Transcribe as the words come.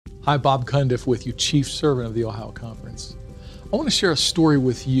Hi, Bob Cundiff with you, Chief Servant of the Ohio Conference. I want to share a story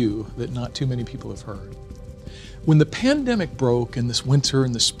with you that not too many people have heard. When the pandemic broke in this winter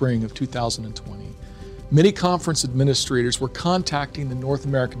and the spring of 2020, many conference administrators were contacting the North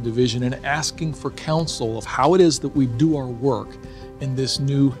American Division and asking for counsel of how it is that we do our work in this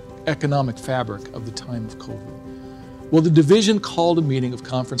new economic fabric of the time of COVID. Well, the division called a meeting of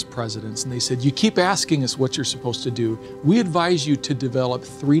conference presidents and they said, you keep asking us what you're supposed to do. We advise you to develop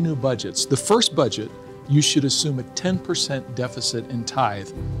 3 new budgets. The first budget, you should assume a 10% deficit in tithe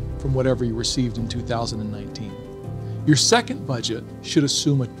from whatever you received in 2019. Your second budget should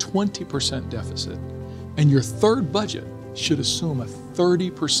assume a 20% deficit. And your third budget should assume a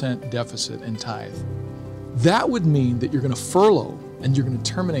 30% deficit in tithe. That would mean that you're going to furlough and you're going to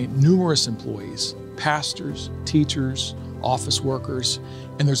terminate numerous employees, pastors, teachers, office workers,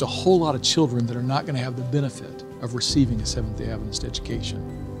 and there's a whole lot of children that are not going to have the benefit of receiving a Seventh-day Adventist education.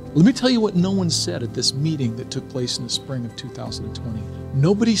 Let me tell you what no one said at this meeting that took place in the spring of 2020.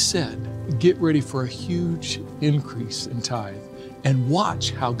 Nobody said, get ready for a huge increase in tithe and watch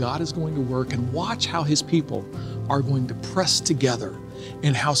how God is going to work and watch how His people are going to press together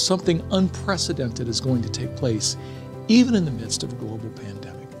and how something unprecedented is going to take place even in the midst of a global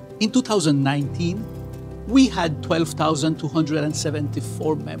pandemic. In 2019, we had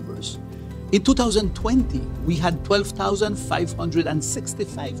 12,274 members. In 2020, we had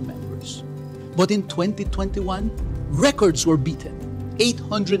 12,565 members. But in 2021, records were beaten,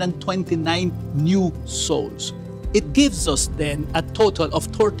 829 new souls. It gives us then a total of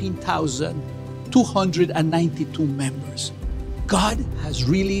 13,292 members. God has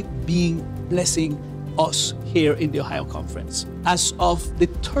really been blessing us here in the Ohio Conference. As of the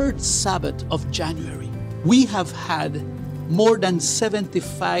 3rd Sabbath of January, we have had more than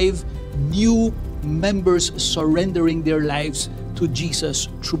 75 new members surrendering their lives to Jesus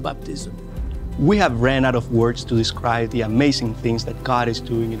through baptism. We have ran out of words to describe the amazing things that God is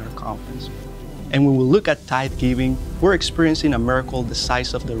doing in our conference. And when we look at tithe giving, we're experiencing a miracle the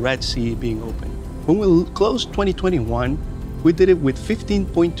size of the Red Sea being opened. When we closed 2021, we did it with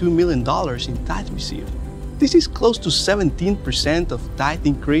 $15.2 million in tithe received. This is close to 17% of tithe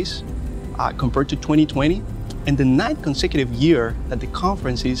increase compared to 2020, and the 9th consecutive year that the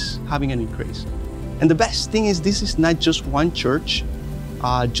conference is having an increase. And the best thing is this is not just one church,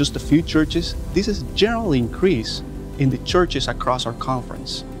 just a few churches. This is a general increase in the churches across our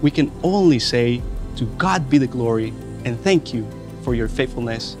conference. We can only say, to God be the glory, and thank you for your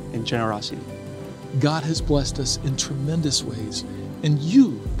faithfulness and generosity. God has blessed us in tremendous ways, and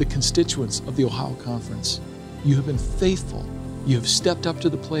you, the constituents of the Ohio Conference, you have been faithful, you have stepped up to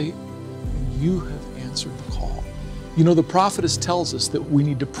the plate, and you have answered the call. You know, the prophetess tells us that we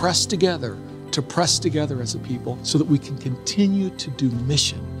need to press together as a people so that we can continue to do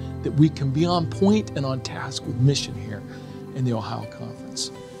mission, that we can be on point and on task with mission here in the Ohio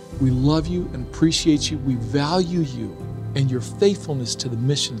Conference. We love you and appreciate you. We value you and your faithfulness to the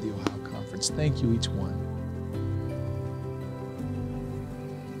mission of the Ohio Conference. Thank you, each one.